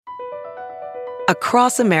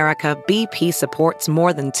Across America, BP supports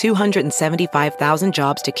more than 275,000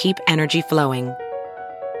 jobs to keep energy flowing.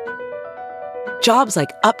 Jobs like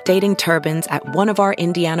updating turbines at one of our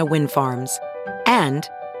Indiana wind farms and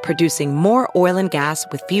producing more oil and gas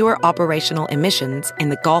with fewer operational emissions in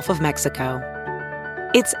the Gulf of Mexico.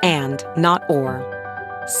 It's and, not or.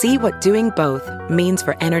 See what doing both means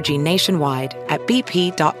for energy nationwide at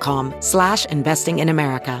bp.com/investing in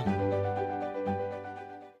America.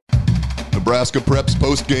 Nebraska Preps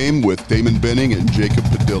Postgame with Damon Benning and Jacob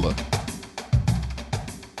Padilla.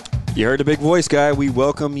 You heard the big voice guy. We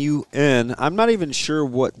welcome you in. I'm not even sure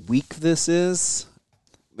what week this is.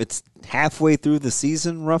 It's halfway through the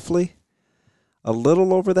season, roughly. A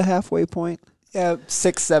little over the halfway point. Yeah,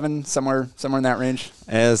 6, 7, somewhere in that range.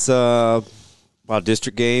 As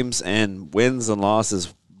district games and wins and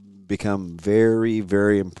losses become very,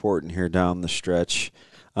 very important here down the stretch.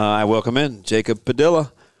 I welcome in Jacob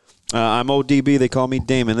Padilla. I'm ODB. They call me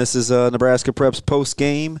Damon. This is Nebraska Preps Post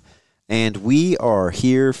Game, and we are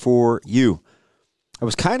here for you. I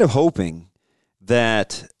was kind of hoping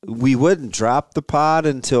that we wouldn't drop the pod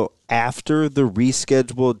until after the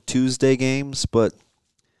rescheduled Tuesday games, but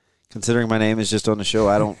considering my name is just on the show,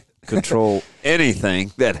 I don't control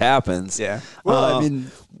anything that happens. Yeah. Well, I mean,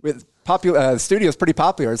 with the studio's pretty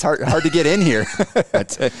popular. It's hard to get in here.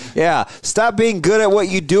 Yeah. Stop being good at what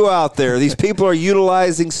you do out there. These people are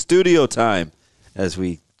utilizing studio time as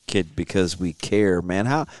we kid because we care, man.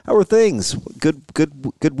 How are things? Good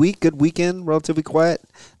week, good weekend, relatively quiet?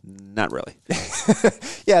 Not really.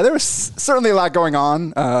 Yeah, there was certainly a lot going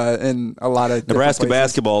on in a lot of Nebraska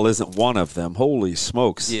basketball isn't one of them. Holy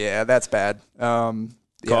smokes. Yeah, that's bad.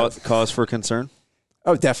 Cause for concern?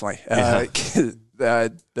 Oh, definitely.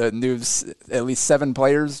 The news, at least 7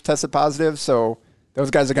 players tested positive, so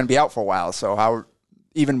those guys are going to be out for a while. So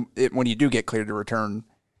when you do get cleared to return,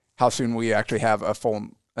 how soon will you actually have a full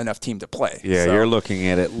enough team to play? Yeah, so, you're looking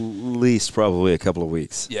at least probably a couple of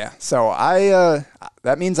weeks. Yeah, so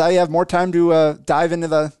that means I have more time to dive into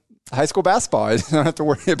the high school basketball. I don't have to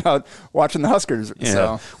worry about watching the Huskers. Yeah.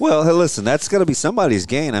 So. Well, hey, listen, that's going to be somebody's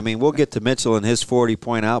gain. I mean, we'll get to Mitchell and his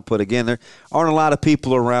 40-point output. Again, there aren't a lot of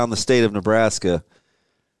people around the state of Nebraska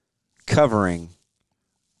covering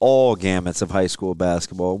all gamuts of high school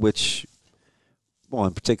basketball, which, well,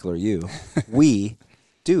 in particular you, we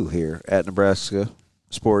do here at Nebraska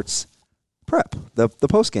Sports Prep, the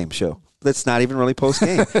post-game show. That's not even really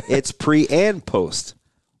post-game. It's pre and post.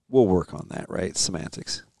 We'll work on that, right?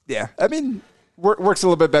 Semantics. Yeah, I mean, works a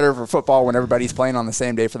little bit better for football when everybody's playing on the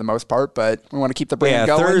same day for the most part, but we want to keep the brain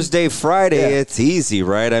going. Thursday, Friday, It's easy,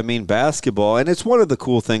 right? I mean, basketball, and it's one of the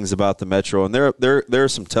cool things about the Metro, and there are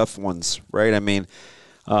some tough ones, right? I mean,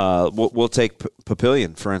 we'll take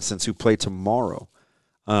Papillion, for instance, who play tomorrow.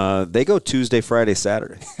 They go Tuesday, Friday,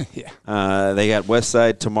 Saturday. Yeah. They got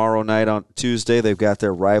Westside tomorrow night on Tuesday. They've got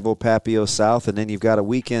their rival Papio South, and then you've got a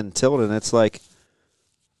weekend Tilden. It's like,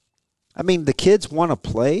 I mean, the kids want to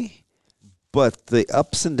play, but the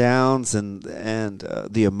ups and downs and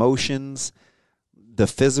the emotions, the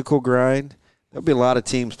physical grind, there'll be a lot of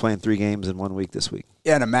teams playing 3 games in 1 week this week.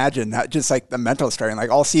 Yeah, and imagine just like the mental strain. Like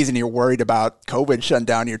all season you're worried about COVID shutting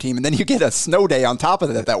down your team, and then you get a snow day on top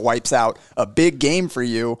of that wipes out a big game for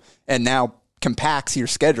you and now compacts your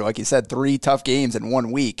schedule. Like you said, 3 tough games in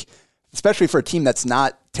 1 week, especially for a team that's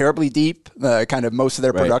not terribly deep. Kind of most of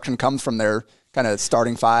their production comes from their kind of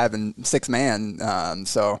starting 5 and 6 man.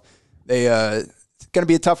 So it's going to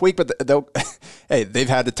be a tough week, but they've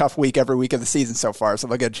had a tough week every week of the season so far. So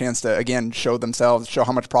they'll get a chance to, again, show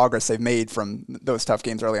how much progress they've made from those tough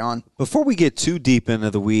games early on. Before we get too deep into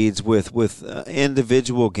the weeds with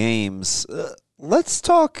individual games, let's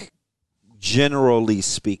talk generally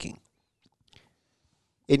speaking.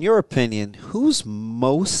 In your opinion, who's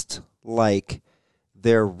most like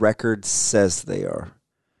their record says they are?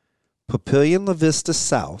 Papillion La Vista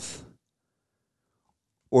South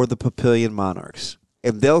or the Papillion Monarchs?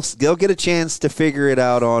 And they'll get a chance to figure it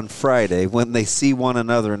out on Friday when they see one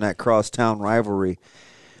another in that crosstown rivalry.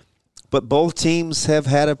 But both teams have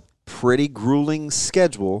had a pretty grueling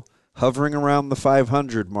schedule, hovering around the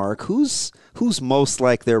 500 mark. Who's most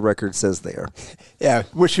like their record says they are? Yeah,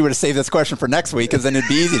 wish you would have saved this question for next week because then it'd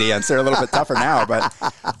be easy to answer. A little bit tougher now, but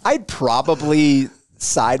I'd probably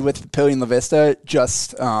side with Papillion La Vista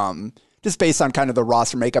just based on kind of the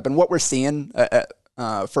roster makeup and what we're seeing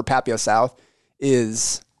for Papio South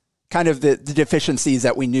is kind of the deficiencies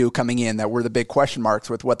that we knew coming in that were the big question marks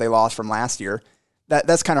with what they lost from last year.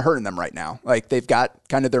 That's kind of hurting them right now. Like they've got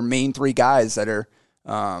kind of their main 3 guys that are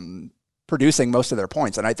producing most of their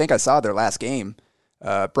points. And I think I saw their last game.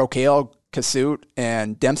 Brocale, Cassutt,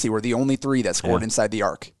 and Dempsey were the only 3 that scored inside the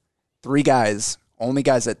arc. 3 guys, only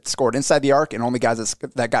guys that scored inside the arc and only guys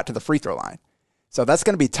that got to the free throw line. So that's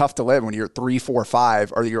going to be tough to live when you're 3, 4,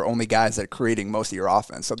 5 are your only guys that are creating most of your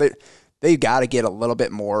offense. So they got to get a little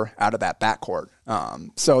bit more out of that backcourt.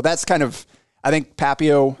 So that's kind of, I think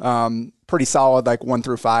Papio, pretty solid, like 1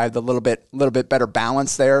 through 5, the little bit better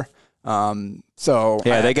balance there.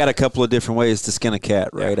 They got a couple of different ways to skin a cat,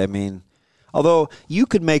 right? Yeah. I mean, although you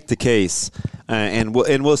could make the case, and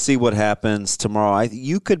we'll see what happens tomorrow.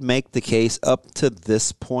 You could make the case up to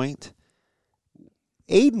this point.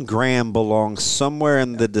 Aiden Graham belongs somewhere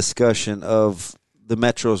in the discussion of the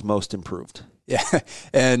Metro's most improved. Yeah,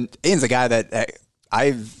 and Aiden's a guy that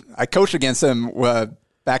I coached against him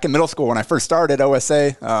back in middle school when I first started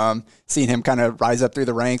OSA. Seeing him kind of rise up through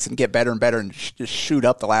the ranks and get better and better and just shoot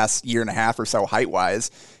up the last year and a half or so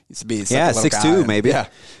height-wise. Used to be 6'2", maybe. Yeah,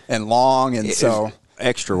 and long, and so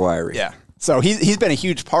extra wiry. Yeah, so he's been a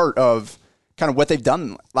huge part of kind of what they've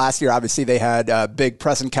done last year. Obviously, they had big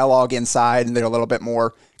Preston Kellogg inside, and they're a little bit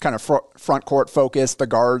more kind of front court focused. The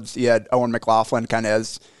guards, you had Owen McLaughlin kind of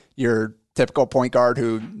as your typical point guard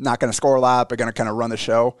who not going to score a lot, but going to kind of run the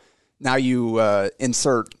show. Now you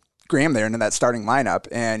insert Graham there into that starting lineup,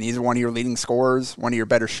 and he's one of your leading scorers, one of your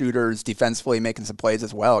better shooters, defensively making some plays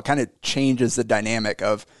as well. It kind of changes the dynamic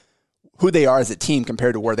of who they are as a team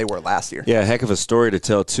compared to where they were last year. Yeah, heck of a story to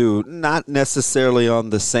tell, too. Not necessarily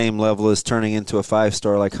on the same level as turning into a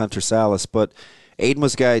 5-star like Hunter Salas, but Aiden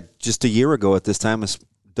was a guy just a year ago at this time was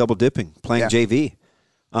double-dipping, playing JV.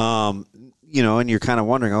 And you're kind of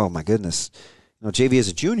wondering, oh, my goodness, JV as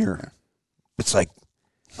a junior, it's like,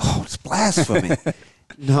 oh, it's blasphemy.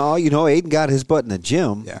 No, Aiden got his butt in the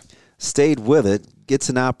gym, stayed with it, gets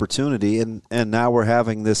an opportunity, and now we're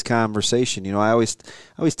having this conversation. I always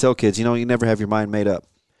tell kids, you never have your mind made up.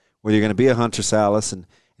 Whether you're going to be a Hunter Salas and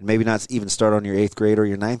maybe not even start on your 8th grade or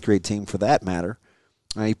your 9th grade team for that matter.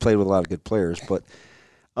 He played with a lot of good players, but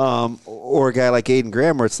or a guy like Aiden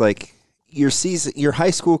Graham where it's like your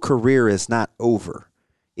high school career is not over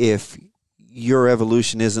if your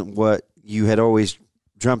evolution isn't what you had always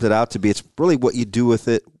dreamt it out to be. It's really what you do with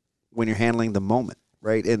it when you're handling the moment,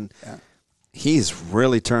 right? And he's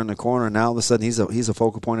really turned the corner. Now all of a sudden he's a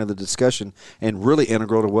focal point of the discussion and really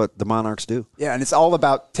integral to what the Monarchs do. Yeah, and it's all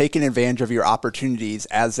about taking advantage of your opportunities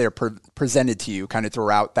as they're presented to you kind of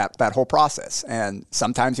throughout that whole process. And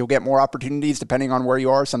sometimes you'll get more opportunities depending on where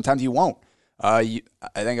you are. Sometimes you won't. I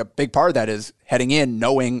think a big part of that is heading in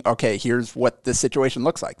knowing, okay, here's what this situation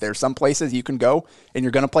looks like. There's some places you can go and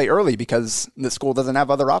you're going to play early because the school doesn't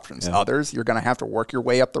have other options. Yeah. Others, you're going to have to work your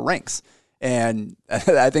way up the ranks. And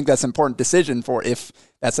I think that's an important decision for if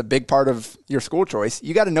that's a big part of your school choice.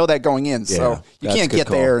 You got to know that going in. Yeah, so you can't get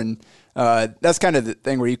there. And that's kind of the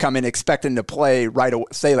thing where you come in expecting to play right away.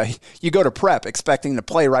 Say like you go to prep expecting to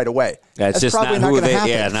play right away. That's just probably not who they happen.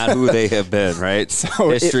 Yeah, not who they have been, right? So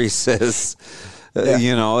history says,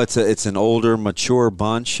 it's an older, mature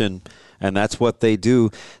bunch, and that's what they do.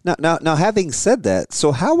 Now, having said that,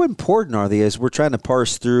 so how important are they as we're trying to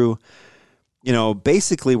parse through?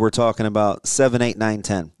 Basically we're talking about 7, 8, 9,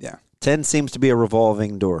 10. Yeah. 10 seems to be a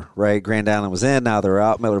revolving door, right? Grand Island was in, now they're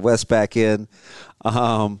out. Miller West back in.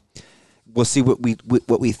 We'll see what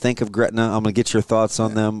we think of Gretna. I'm going to get your thoughts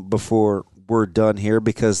on them before we're done here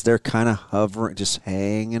because they're kind of hovering, just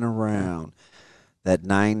hanging around. That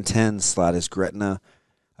 9-10 slot is Gretna.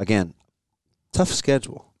 Again, tough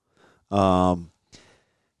schedule. And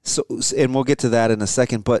we'll get to that in a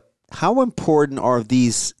second. But how important are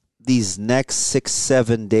these next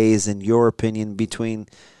 6-7 days, in your opinion, between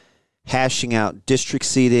hashing out district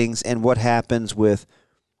seedings and what happens with,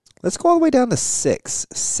 let's go all the way down to 6,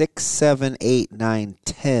 7, 8, 9,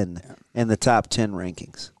 10, and the top 10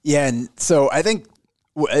 rankings? Yeah, and so I think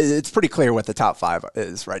it's pretty clear what the top 5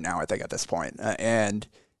 is right now, I think, at this point. And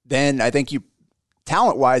then I think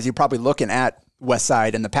talent-wise, you're probably looking at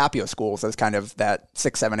Westside and the Papio schools as kind of that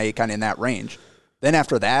 6, 7, 8, kind of in that range. Then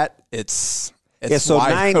after that, it's so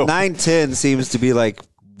 9-10 seems to be like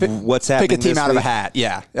what's happening. Pick a team this out week. of a hat,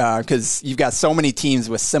 because you've got so many teams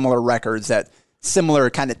with similar records at similar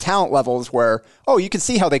kind of talent levels where, you can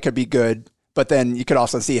see how they could be good, but then you could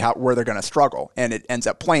also see where they're going to struggle, and it ends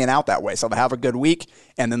up playing out that way. So they'll have a good week,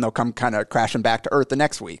 and then they'll come kind of crashing back to earth the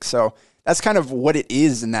next week. So that's kind of what it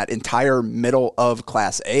is in that entire middle of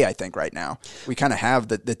Class A, I think, right now. We kind of have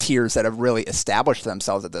the tiers that have really established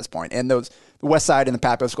themselves at this point. And the West Side and the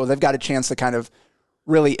Papio schools, they've got a chance to kind of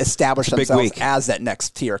really establish themselves as that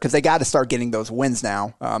next tier because they got to start getting those wins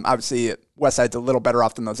now. Obviously, West Side's a little better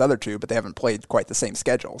off than those other two, but they haven't played quite the same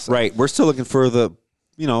schedule. So. Right. We're still looking for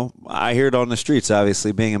I hear it on the streets,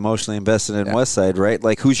 obviously, being emotionally invested in West Side, right?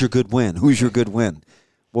 Like, who's your good win? Who's your good win?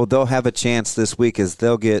 Well, they'll have a chance this week as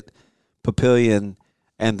they'll get Papillion,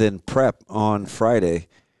 and then Prep on Friday.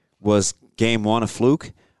 Was game one a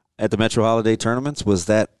fluke at the Metro Holiday tournaments? Was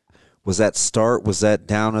that start? Was that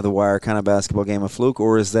down to the wire kind of basketball game a fluke,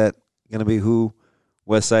 or is that going to be who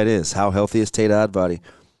Westside is? How healthy is Tate Oddbody?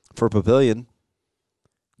 For Papillion,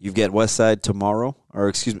 you've got Westside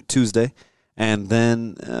Tuesday, and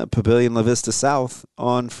then Papillion La Vista South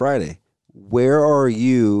on Friday. Where are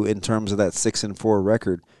you in terms of that 6-4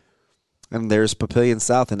 record? And there's Papillion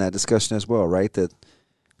South in that discussion as well, right? That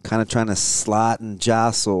kind of trying to slot and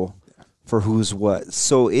jostle for who's what.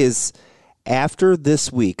 So is after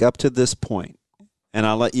this week, up to this point, and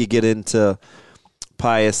I'll let you get into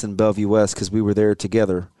Pius and Bellevue West because we were there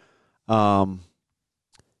together.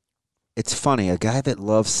 It's funny, a guy that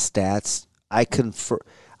loves stats, I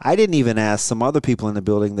didn't even ask some other people in the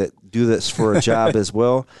building that do this for a job as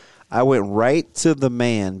well. I went right to the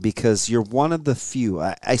man because you're one of the few.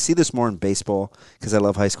 I see this more in baseball because I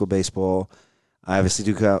love high school baseball. I obviously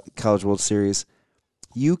do College World Series.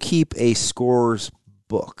 You keep a scorer's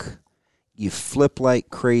book. You flip like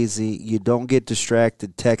crazy. You don't get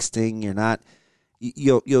distracted texting. You're not.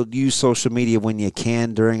 You'll use social media when you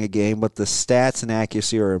can during a game, but the stats and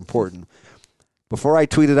accuracy are important. Before I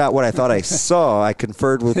tweeted out what I thought I saw, I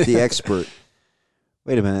conferred with the expert.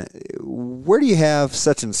 Wait a minute, where do you have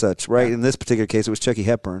such and such, right? Yeah. In this particular case, it was Chucky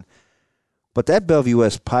Hepburn. But that Bellevue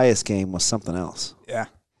West Pius game was something else. Yeah.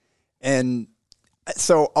 And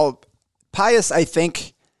so Pius, I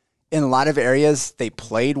think, in a lot of areas, they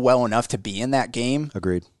played well enough to be in that game.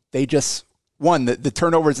 Agreed. They just won the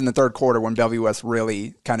turnovers in the third quarter when Bellevue West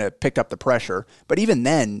really kind of picked up the pressure. But even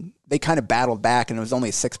then, they kind of battled back, and it was only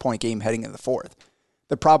a 6-point game heading into the fourth.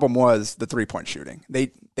 The problem was the three-point shooting.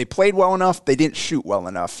 They played well enough. They didn't shoot well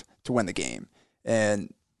enough to win the game.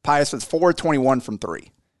 And Pius was 4-21 from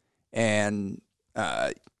 3. And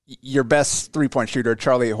your best three-point shooter,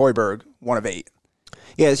 Charlie Hoiberg, 1 of 8.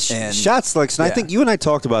 Yeah, shot selection. Yeah. I think you and I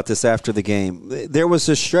talked about this after the game. There was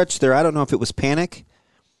a stretch there. I don't know if it was panic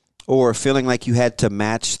or feeling like you had to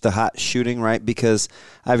match the hot shooting, right? Because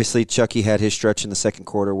obviously Chucky had his stretch in the second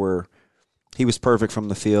quarter where he was perfect from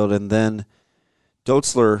the field. And then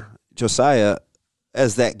Dotzler, Josiah,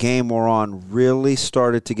 as that game wore on, really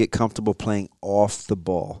started to get comfortable playing off the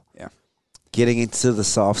ball. Yeah. Getting into the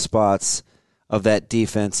soft spots of that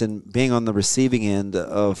defense and being on the receiving end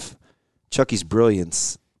of Chucky's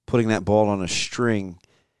brilliance, putting that ball on a string.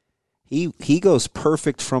 He goes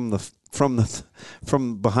perfect from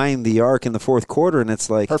behind the arc in the fourth quarter, and it's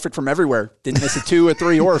like perfect from everywhere. Didn't miss a 2, a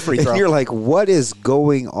 3, or a free throw. And you're like, what is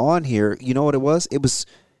going on here? You know what it was? It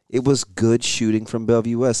was good shooting from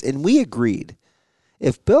Bellevue West, and we agreed.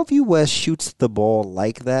 If Bellevue West shoots the ball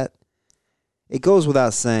like that, it goes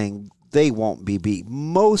without saying they won't be beat.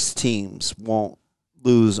 Most teams won't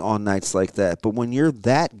lose on nights like that, but when you're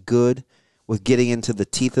that good with getting into the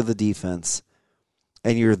teeth of the defense,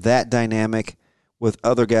 and you're that dynamic with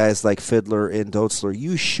other guys like Fiddler and Dotzler,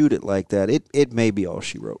 you shoot it like that, it may be all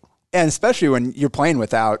she wrote. And especially when you're playing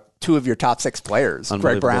without 2 of your top 6 players.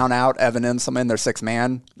 Greg Brown out, Evan Inselman, their 6th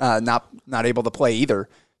man, not able to play either.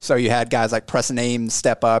 So you had guys like Preston Ames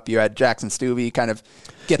step up. You had Jackson Stuvey kind of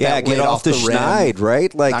get off the schneid, rim,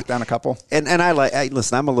 right? Like knock down a couple. And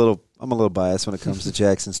listen, I'm a little biased when it comes to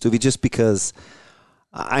Jackson Stuvey, just because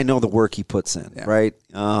I know the work he puts in, right?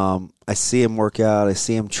 I see him work out. I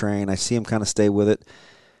see him train. I see him kind of stay with it.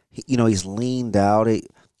 He's leaned out. I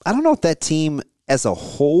don't know if that team as a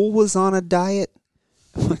whole was on a diet,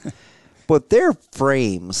 but their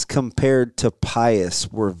frames compared to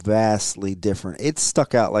Pius were vastly different. It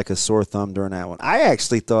stuck out like a sore thumb during that one. I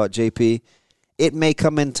actually thought, JP, it may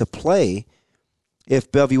come into play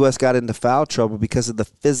if Bellevue West got into foul trouble because of the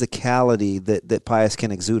physicality that Pius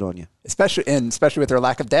can exude on you. Especially with their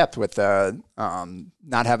lack of depth, with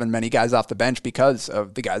not having many guys off the bench because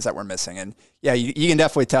of the guys that were missing. And, yeah, you can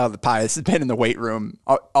definitely tell that Pius has been in the weight room,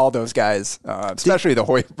 all those guys, especially the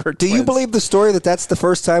Hoiberg Do you believe the story that that's the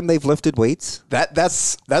first time they've lifted weights? That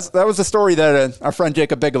was the story that our friend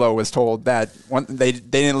Jacob Bigelow was told, that they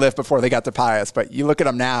didn't lift before they got to Pius. But you look at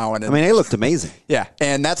them now. And they looked amazing. Yeah,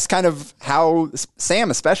 and that's kind of how Sam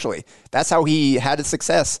especially, that's how he had his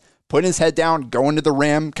success. Putting his head down, going to the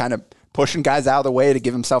rim, kind of pushing guys out of the way to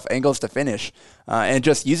give himself angles to finish, and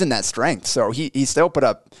just using that strength. So he still put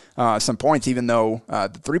up some points, even though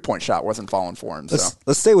the three-point shot wasn't falling for him.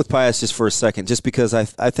 Let's stay with Pius just for a second, just because I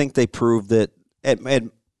think they proved that at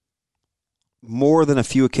more than a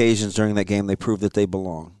few occasions during that game, they proved that they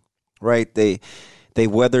belong, right? They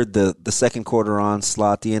weathered the second quarter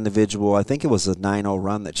onslaught, the individual. I think it was a 9-0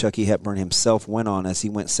 run that Chucky Hepburn himself went on as he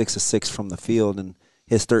went 6 of 6 from the field and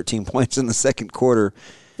his 13 points in the second quarter.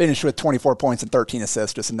 Finished with 24 points and 13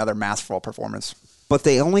 assists, just another masterful performance. But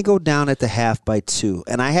they only go down at the half by 2.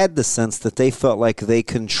 And I had the sense that they felt like they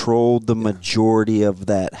controlled the majority of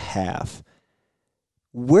that half.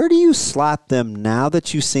 Where do you slot them now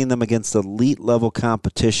that you've seen them against elite-level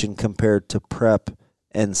competition compared to Prep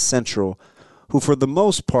and Central, who for the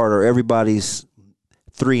most part are everybody's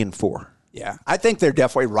 3 and 4? Yeah, I think they're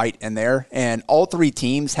definitely right in there. And all three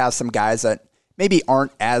teams have some guys that maybe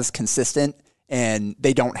aren't as consistent, and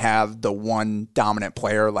they don't have the one dominant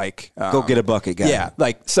player like go get a bucket guy. Yeah,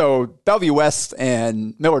 like so Bellevue West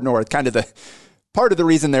and Millard North, kind of the part of the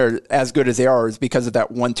reason they're as good as they are is because of that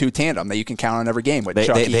 1-2 tandem that you can count on every game with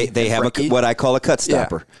Chucky. They have what I call a cut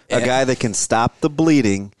stopper, a guy that can stop the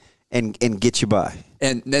bleeding and get you by.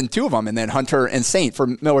 And then two of them, and then Hunter and Saint for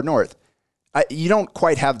Millard North. You don't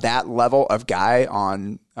quite have that level of guy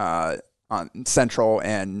on Central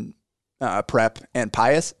and Prep and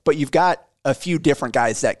Pius, but you've got a few different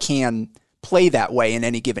guys that can play that way in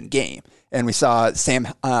any given game. And we saw Sam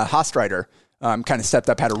Hostreiter kind of stepped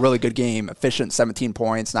up, had a really good game, efficient, 17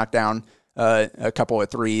 points, knocked down a couple of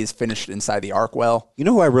threes, finished inside the arc well. You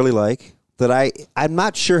know who I really like? That I'm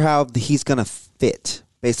not sure how he's going to fit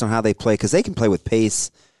based on how they play, because they can play with pace.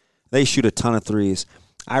 They shoot a ton of threes.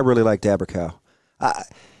 I really like Dabercow.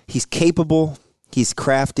 He's capable. He's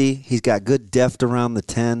crafty. He's got good depth around the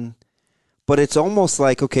 10. But it's almost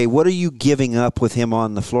like, okay, what are you giving up with him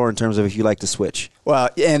on the floor in terms of if you like to switch? Well,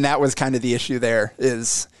 and that was kind of the issue there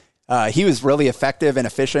is he was really effective and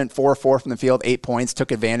efficient, 4-4 from the field, 8 points,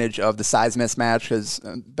 took advantage of the size mismatch because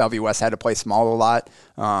Bellevue West had to play small a lot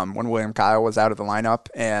when William Kyle was out of the lineup.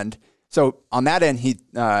 And so on that end, he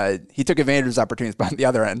took advantage of his opportunities. But on the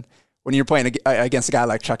other end, when you're playing against a guy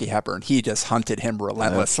like Chucky Hepburn, he just hunted him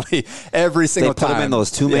relentlessly every single time. They put him in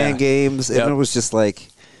those two-man games, and it was just like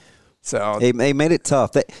 – so they made it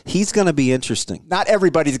tough. He's going to be interesting. Not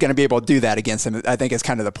everybody's going to be able to do that against him, I think is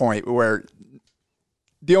kind of the point, where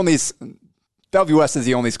Bellevue West is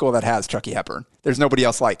the only school that has Chucky Hepburn. There's nobody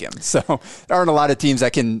else like him. So there aren't a lot of teams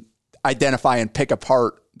that can identify and pick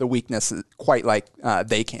apart the weaknesses quite like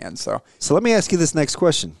they can. So let me ask you this next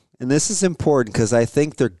question. And this is important because I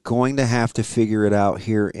think they're going to have to figure it out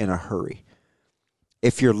here in a hurry.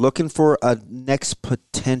 If you're looking for a next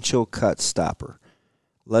potential cut stopper,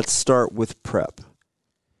 let's start with Prep.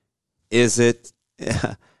 Is it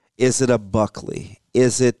a Buckley?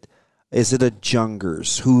 Is it a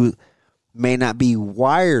Jungers who may not be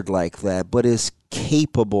wired like that, but is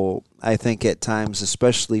capable, I think, at times,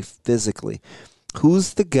 especially physically?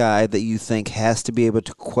 Who's the guy that you think has to be able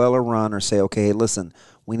to quell a run or say, okay, hey, listen,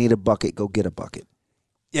 we need a bucket, go get a bucket?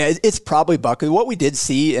 Yeah, it's probably Buckley. What we did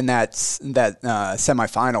see in that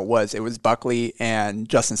semifinal was Buckley and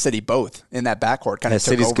Justin City both in that backcourt. Kind of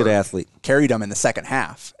took City's over, good athlete, carried them in the second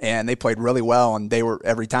half, and they played really well. And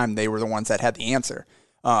every time they were the ones that had the answer.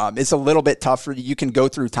 It's a little bit tougher. You can go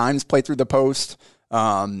through times, play through the post.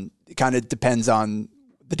 It kind of depends on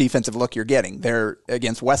the defensive look you're getting. There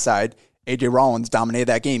against Westside, AJ Rollins dominated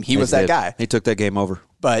that game. He was that guy. He took that game over.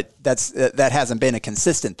 But that hasn't been a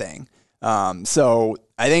consistent thing. So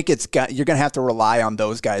I think you're going to have to rely on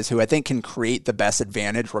those guys who I think can create the best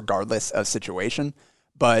advantage regardless of situation.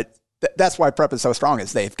 But that's why Prep is so strong,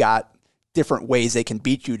 is they've got different ways they can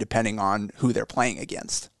beat you depending on who they're playing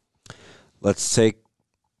against. Let's take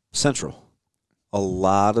Central. A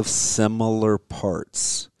lot of similar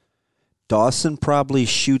parts. Dawson probably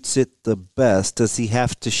shoots it the best. Does he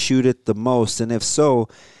have to shoot it the most? And if so,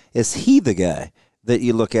 is he the guy that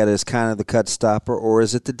you look at as kind of the cut stopper, or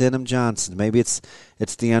is it the Denham Johnson? Maybe it's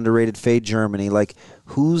the underrated Fade Germany. Like,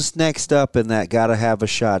 who's next up in that got to have a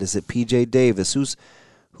shot? Is it P.J. Davis?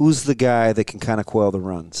 Who's the guy that can kind of quell the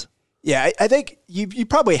runs? Yeah, I think you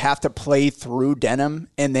probably have to play through Denham,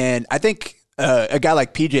 and then I think a guy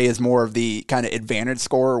like P.J. is more of the kind of advantage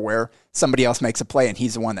scorer where somebody else makes a play and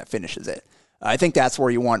he's the one that finishes it. I think that's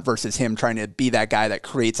where you want versus him trying to be that guy that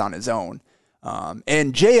creates on his own.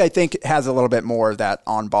 And Jay, I think, has a little bit more of that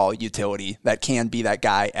on-ball utility that can be that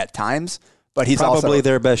guy at times. But he's probably also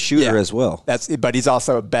their best shooter as well. But he's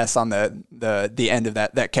also best on the end of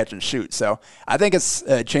that catch and shoot. So I think it's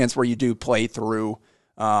a chance where you do play through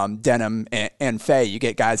Denham and Fay. You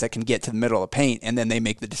get guys that can get to the middle of the paint, and then they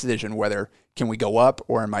make the decision whether can we go up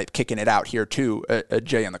or am I kicking it out here to a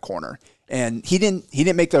Jay in the corner. And he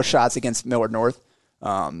didn't make those shots against Millard North,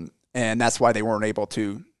 and that's why they weren't able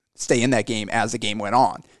to stay in that game as the game went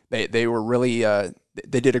on. They were really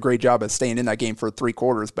they did a great job of staying in that game for 3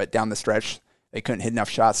 quarters, but down the stretch they couldn't hit enough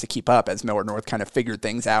shots to keep up as Millard North kind of figured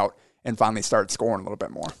things out and finally started scoring a little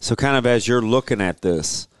bit more. So kind of as you're looking at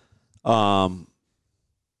this, and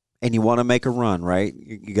you want to make a run, right?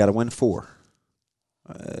 You got to win 4.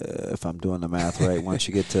 if I'm doing the math right, once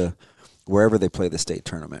you get to wherever they play the state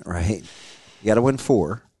tournament, right? You got to win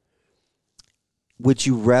 4. Would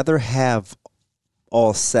you rather have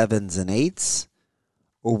all 7s and 8s,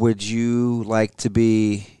 or would you like to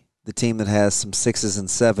be the team that has some 6s and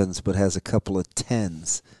 7s but has a couple of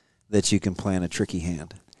 10s that you can play in a tricky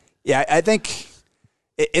hand? Yeah, I think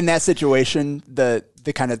in that situation, the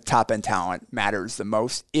kind of top-end talent matters the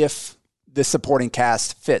most if the supporting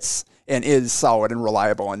cast fits and is solid and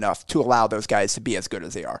reliable enough to allow those guys to be as good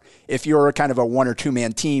as they are. If you're kind of a 1 or 2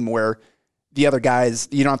 man team where the other guys,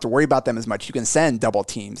 you don't have to worry about them as much. You can send double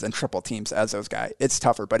teams and triple teams as those guys. It's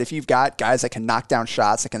tougher. But if you've got guys that can knock down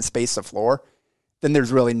shots, that can space the floor, then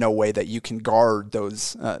there's really no way that you can guard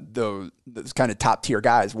those kind of top-tier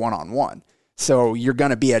guys one-on-one. So you're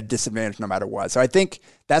going to be at a disadvantage no matter what. So I think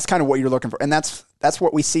that's kind of what you're looking for. And that's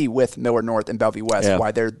what we see with Millard North and Bellevue West,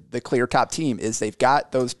 why they're the clear top team, is they've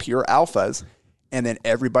got those pure alphas, and then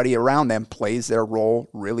everybody around them plays their role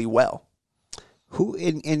really well. Who,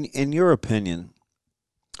 in your opinion,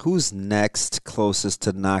 who's next closest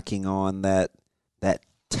to knocking on that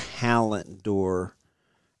talent door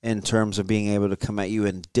in terms of being able to come at you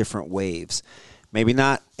in different waves? Maybe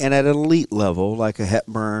not and at an elite level like a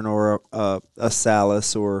Hepburn or a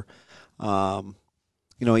Salas or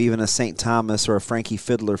even a St. Thomas or a Frankie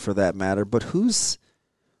Fiddler for that matter. But who's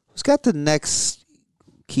got the next?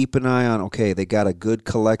 Keep an eye on. Okay, they got a good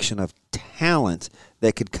collection of talent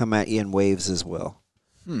that could come at you in waves as well.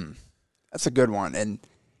 That's a good one, and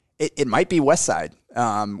it might be Westside.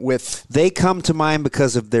 With they come to mind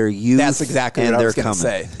because of their youth. That's exactly what I was going to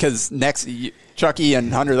say. Because next, Chucky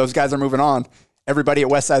and Hunter, those guys are moving on. Everybody at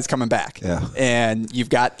Westside's coming back. Yeah. And you've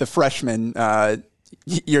got the freshmen,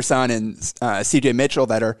 your son and CJ Mitchell,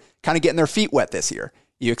 that are kind of getting their feet wet this year.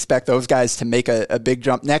 You expect those guys to make a big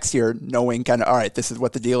jump next year, knowing kind of, all right, this is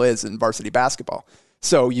what the deal is in varsity basketball.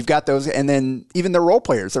 So you've got those, and then even the role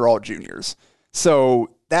players, they're all juniors. So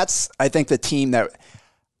that's, I think, the team that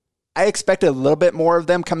I expected a little bit more of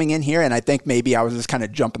them coming in here, and I think maybe I was just kind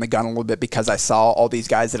of jumping the gun a little bit because I saw all these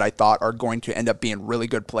guys that I thought are going to end up being really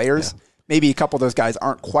good players. Yeah. Maybe a couple of those guys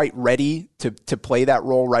aren't quite ready to play that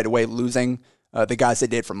role right away, losing the guys they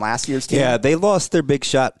did from last year's team. Yeah, they lost their big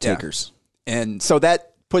shot takers. Yeah. And so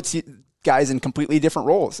that puts guys in completely different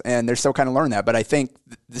roles, and they're still kind of learning that. But I think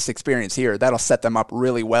this experience here, that'll set them up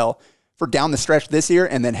really well for down the stretch this year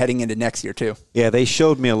and then heading into next year too. Yeah, they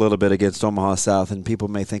showed me a little bit against Omaha South, and people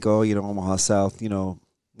may think, Omaha South,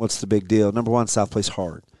 what's the big deal? Number one, South plays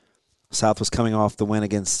hard. South was coming off the win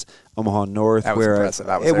against Omaha North. That was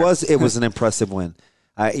impressive. It was an impressive win.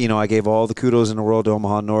 I gave all the kudos in the world to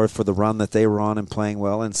Omaha North for the run that they were on and playing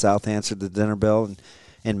well, and South answered the dinner bell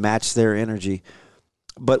and matched their energy.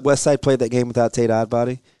 But Westside played that game without Tate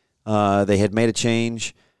Oddbody. They had made a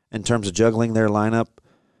change in terms of juggling their lineup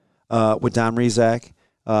with Don Rezak,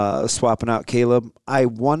 swapping out Caleb. I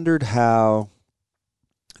wondered how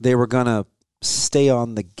they were going to stay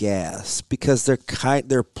on the gas because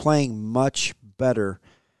they're playing much better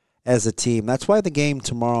as a team. That's why the game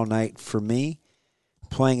tomorrow night for me,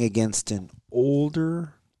 playing against an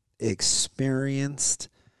older, experienced,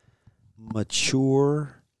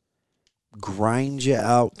 mature, grind you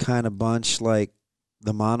out kind of bunch like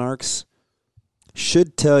the Monarchs,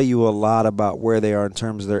 should tell you a lot about where they are in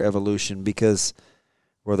terms of their evolution, because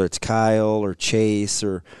whether it's Kyle or Chase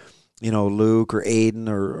or Luke or Aiden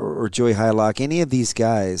or Joey Hylock, any of these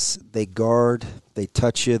guys, they guard, they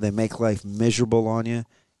touch you, they make life miserable on you,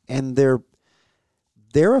 and they're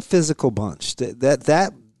a physical bunch.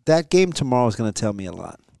 That game tomorrow is going to tell me a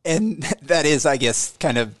lot. And that is, I guess,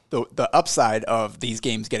 kind of the upside of these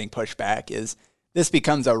games getting pushed back is this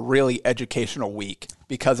becomes a really educational week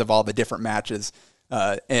because of all the different matches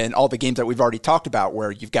and all the games that we've already talked about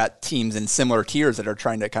where you've got teams in similar tiers that are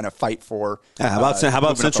trying to kind of fight for. How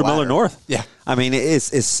about Central Miller North? Yeah. I mean, if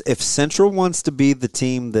Central wants to be the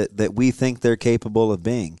team that we think they're capable of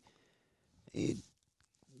being,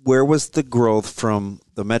 where was the growth from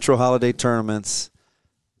the Metro Holiday tournaments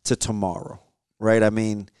to tomorrow? Right? I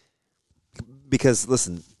mean, because,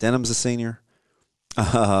 listen, Denham's a senior.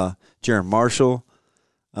 Jaron Marshall.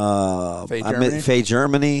 Faye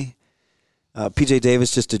Germany. PJ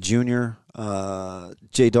Davis, just a junior.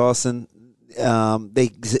 Jay Dawson.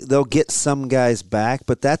 They'll get some guys back,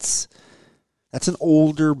 but that's an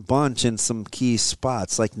older bunch in some key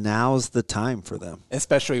spots. Like, now's the time for them.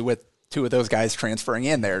 Especially with two of those guys transferring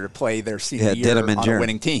in there to play their senior year on a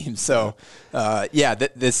winning team. So,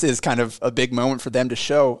 this is kind of a big moment for them to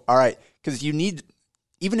show, all right, because you need,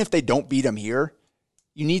 even if they don't beat them here,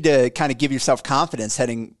 you need to kind of give yourself confidence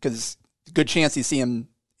heading, because good chance you see them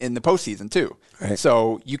in the postseason too. Right.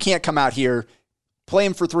 So you can't come out here play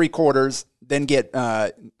them for 3 quarters, then get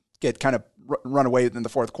kind of run away in the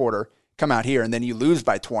fourth quarter, come out here, and then you lose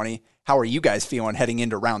by 20. How are you guys feeling heading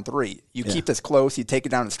into round 3? You keep this close, you take it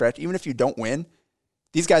down the stretch. Even if you don't win,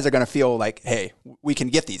 these guys are going to feel like, hey, we can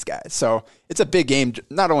get these guys. So it's a big game,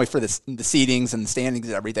 not only for the seedings and the standings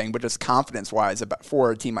and everything, but just confidence-wise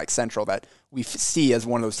for a team like Central that we see as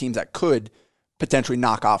one of those teams that could potentially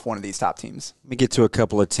knock off one of these top teams. Let me get to a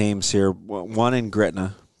couple of teams here. One in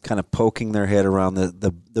Gretna, kind of poking their head around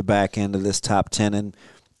the back end of this top 10, and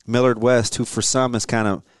Millard West, who for some is kind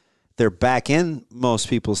of they're back in most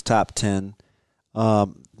people's top 10.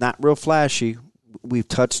 Not real flashy. We've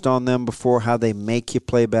touched on them before, how they make you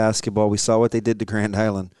play basketball. We saw what they did to Grand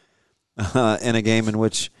Island in a game in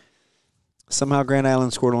which somehow Grand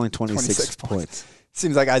Island scored only 26 points.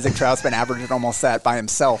 Seems like Isaac Trout's been averaging almost that by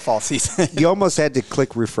himself all season. You almost had to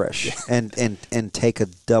click refresh and take a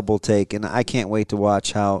double take, and I can't wait to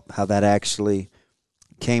watch how that actually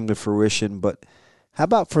came to fruition. But how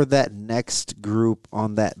about for that next group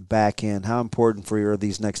on that back end? How important for you are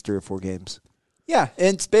these next 3 or 4 games? Yeah,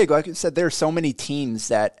 and it's big. Like I said, there are so many teams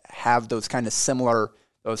that have those kind of similar,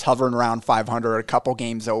 those hovering around 500, a couple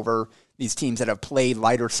games over, these teams that have played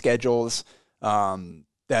lighter schedules,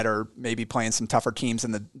 that are maybe playing some tougher teams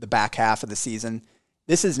in the back half of the season.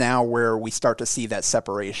 This is now where we start to see that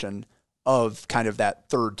separation of kind of that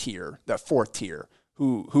third tier, that fourth tier,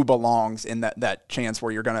 who belongs in that chance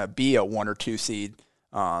where you're going to be a 1 or 2 seed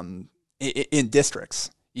in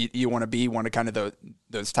districts. You want to be one of kind of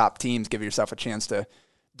those top teams, give yourself a chance to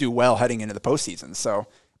do well heading into the postseason. So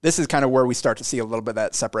this is kind of where we start to see a little bit of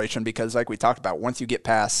that separation because like we talked about, once you get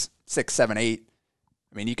past 6, 7, 8,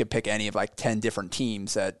 I mean, you could pick any of like 10 different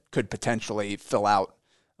teams that could potentially fill out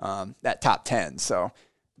that top 10. So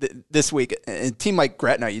this week, a team like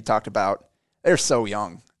Gretna you talked about, they're so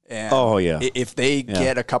young. And if they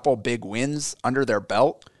get a couple big wins under their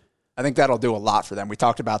belt, I think that'll do a lot for them. We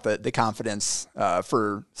talked about the confidence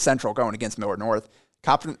for Central going against Millard North.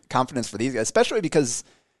 Confidence for these guys, especially because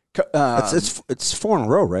it's 4 in a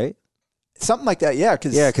row, right? Something like that, yeah.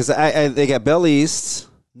 Because they got Bell East,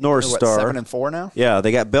 North Star. 7-4 now? Yeah,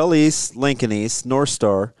 they got Bell East, Lincoln East, North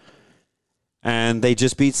Star, and they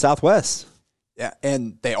just beat Southwest. Yeah,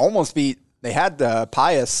 and they almost they had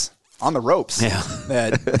Pius on the ropes. Yeah.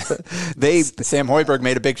 Sam Hoiberg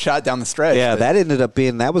made a big shot down the stretch. Yeah, that ended up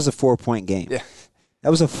being, that was a 4-point game. Yeah. That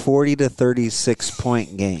was a 40 to 36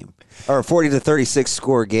 point game, or a 40 to 36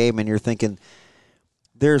 score game, and you're thinking,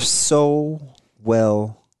 they're so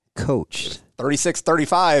well coached.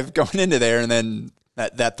 36-35 going into there, and then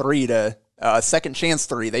that 3 to second chance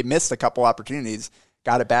 3, they missed a couple opportunities,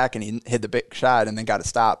 got it back, and he hit the big shot and then got a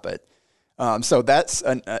stop. But so that's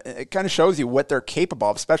it kind of shows you what they're capable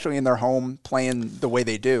of, especially in their home playing the way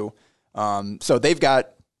they do. So there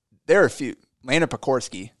are a few. Landon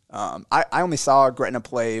Pekorski. I only saw Gretna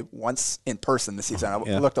play once in person this season.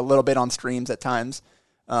 I looked a little bit on streams at times,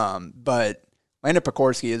 but Landon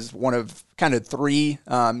Pekorski is one of kind of 3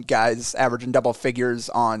 guys averaging double figures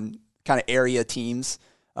on kind of area teams,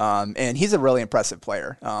 and he's a really impressive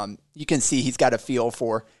player. You can see he's got a feel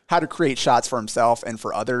for how to create shots for himself and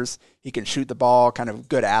for others. He can shoot the ball, kind of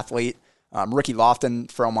good athlete. Ricky Lofton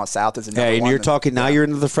for Omaha South is another one. And you're talking now, you're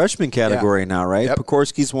into the freshman category now, right? Yep.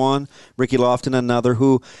 Pekorski's one, Ricky Lofton another,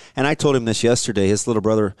 and I told him this yesterday, his little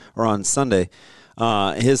brother, or on Sunday,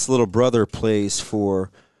 his little brother plays for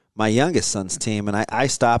my youngest son's team, and I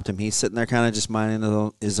stopped him. He's sitting there kind of just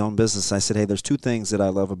minding his own business. I said, hey, there's 2 things that I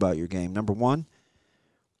love about your game. Number 1,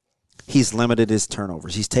 he's limited his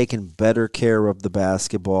turnovers. He's taken better care of the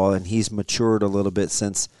basketball, and he's matured a little bit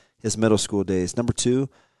since his middle school days. Number 2,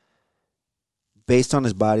 based on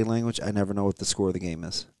his body language, I never know what the score of the game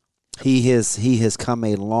is. He has come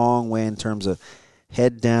a long way in terms of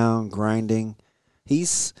head down, grinding. He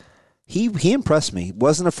impressed me.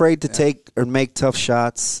 Wasn't afraid to take or make tough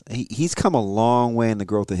shots. He's come a long way in the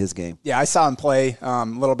growth of his game. Yeah, I saw him play a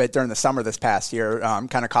little bit during the summer this past year.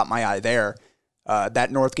 Kind of caught my eye there.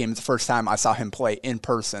 That North game is the first time I saw him play in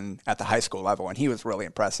person at the high school level, and he was really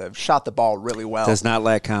impressive. Shot the ball really well. Does not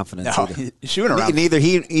lack confidence. No, he's shooting around. Neither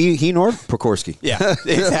he nor Pekorski. Yeah,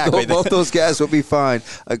 exactly. Both those guys will be fine.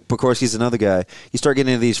 Pekorski's another guy. You start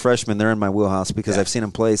getting into these freshmen, they're in my wheelhouse because I've seen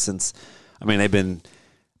them play since, they've been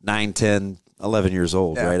 9, 10, 11 years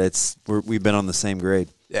old, right? We've been on the same grade.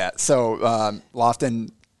 Yeah, so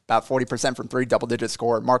Lofton, about 40% from 3, double-digit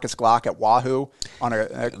score. Marcus Glock at Wahoo on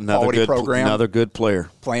a quality program. Another good player.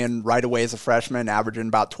 Playing right away as a freshman, averaging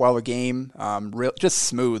about 12 a game. Just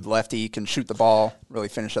smooth lefty, can shoot the ball, really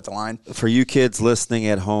finish at the line. For you kids listening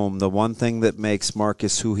at home, the one thing that makes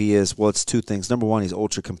Marcus who he is, well, it's 2 things. Number 1, he's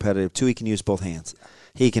ultra competitive. 2, he can use both hands.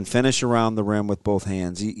 He can finish around the rim with both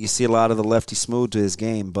hands. You see a lot of the lefty smooth to his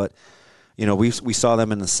game, but we saw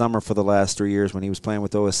them in the summer for the last 3 years when he was playing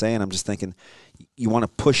with OSA, and I'm just thinking, you want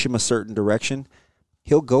to push him a certain direction,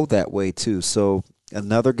 he'll go that way too. So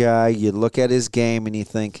another guy, you look at his game and you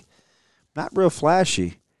think, not real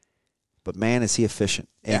flashy, but man, is he efficient.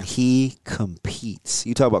 And he competes.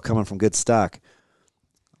 You talk about coming from good stock.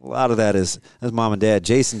 A lot of that is his mom and dad.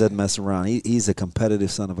 Jason doesn't mess around. He's a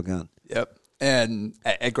competitive son of a gun. Yep. And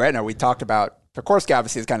at Gretna, we talked about, Pekorski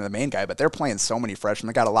obviously is kind of the main guy, but they're playing so many freshmen.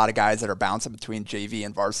 They got a lot of guys that are bouncing between JV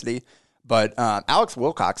and varsity. But Alex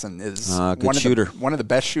Wilcoxon is one of the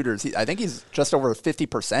best shooters. I think he's just over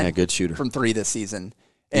 50% good shooter from three this season.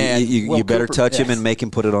 And you better touch him and make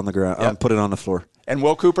him put it on the ground, put it on the floor. And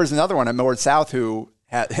Will Cooper's another one at Millward South who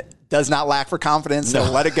does not lack for confidence.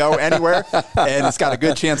 He'll let it go anywhere, and it's got a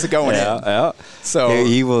good chance of going in. Yeah. So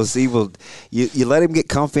he will. You let him get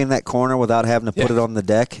comfy in that corner without having to put it on the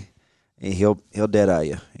deck, and he'll dead eye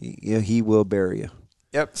you. He will bury you.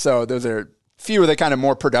 Yep. So those are few of the kind of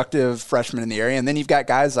more productive freshmen in the area, and then you've got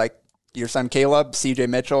guys like your son Caleb, CJ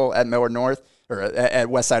Mitchell at Millward North or at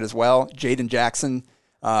Westside as well. Jaden Jackson.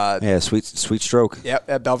 Sweet stroke. Yep,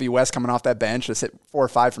 at Bellevue West coming off that bench, just hit 4 or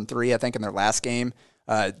 5 from 3, I think, in their last game.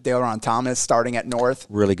 Daleron Thomas starting at North.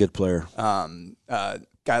 Really good player.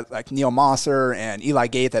 Guys like Neil Mosser and Eli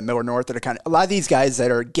Gaith at Millward North that are a lot of these guys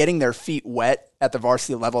that are getting their feet wet at the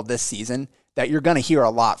varsity level this season that you're going to hear a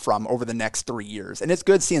lot from over the next 3 years. And it's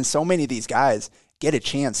good seeing so many of these guys get a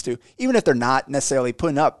chance to, even if they're not necessarily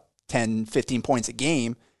putting up 10, 15 points a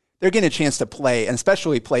game, they're getting a chance to play, and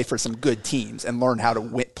especially play for some good teams and learn how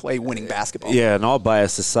to play winning basketball. Yeah, and all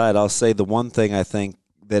bias aside, I'll say the one thing I think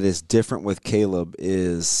that is different with Caleb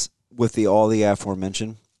is, with all the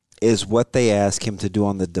aforementioned, is what they ask him to do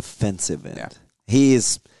on the defensive end. Yeah.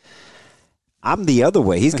 I'm the other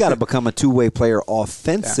way. He's got to become a two-way player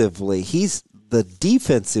offensively. Yeah. He's the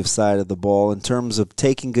defensive side of the ball in terms of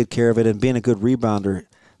taking good care of it and being a good rebounder.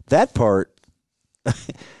 That part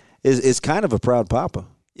is kind of a proud papa.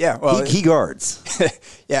 Yeah, well, he guards.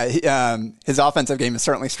 His offensive game is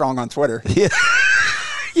certainly strong on Twitter. Yeah.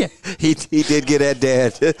 Yeah, he did get at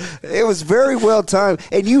Dad. It was very well timed,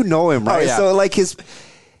 and you know him, right? Oh, yeah. So like his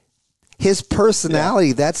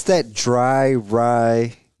personality, that's that dry,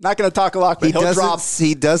 wry. Not going to talk a lot, but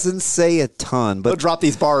he doesn't say a ton, but he'll drop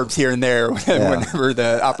these barbs here and there whenever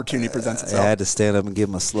the opportunity presents itself. I had to stand up and give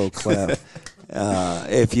him a slow clap.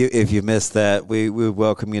 If you missed that, we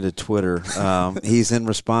welcome you to Twitter. He's in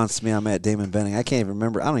response to me. I'm at Damon Benning. I can't even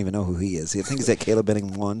remember. I don't even know who he is. I think he's at Caleb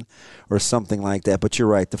Benning 1 or something like that. But you're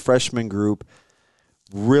right. The freshman group,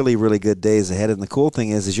 really, really good days ahead. And the cool thing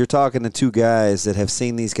is you're talking to two guys that have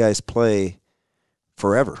seen these guys play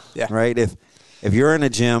forever. Yeah. Right? If you're in a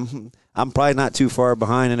gym, I'm probably not too far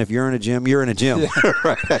behind, and if you're in a gym, you're in a gym. Yeah.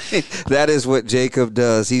 Right? That is what Jacob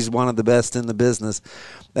does. He's one of the best in the business.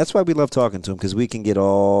 That's why we love talking to him, because we can get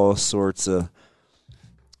all sorts of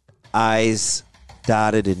I's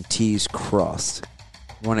dotted and T's crossed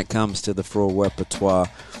when it comes to the full repertoire.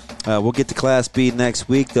 We'll get to Class B next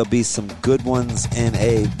week. There'll be some good ones in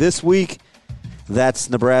A. This week, that's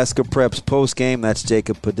Nebraska Prep's postgame. That's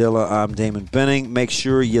Jacob Padilla. I'm Damon Benning. Make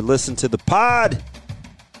sure you listen to the pod.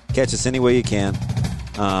 Catch us any way you can.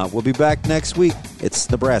 We'll be back next week. It's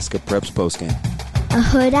Nebraska Prep's postgame. A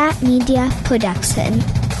Huda Media Production.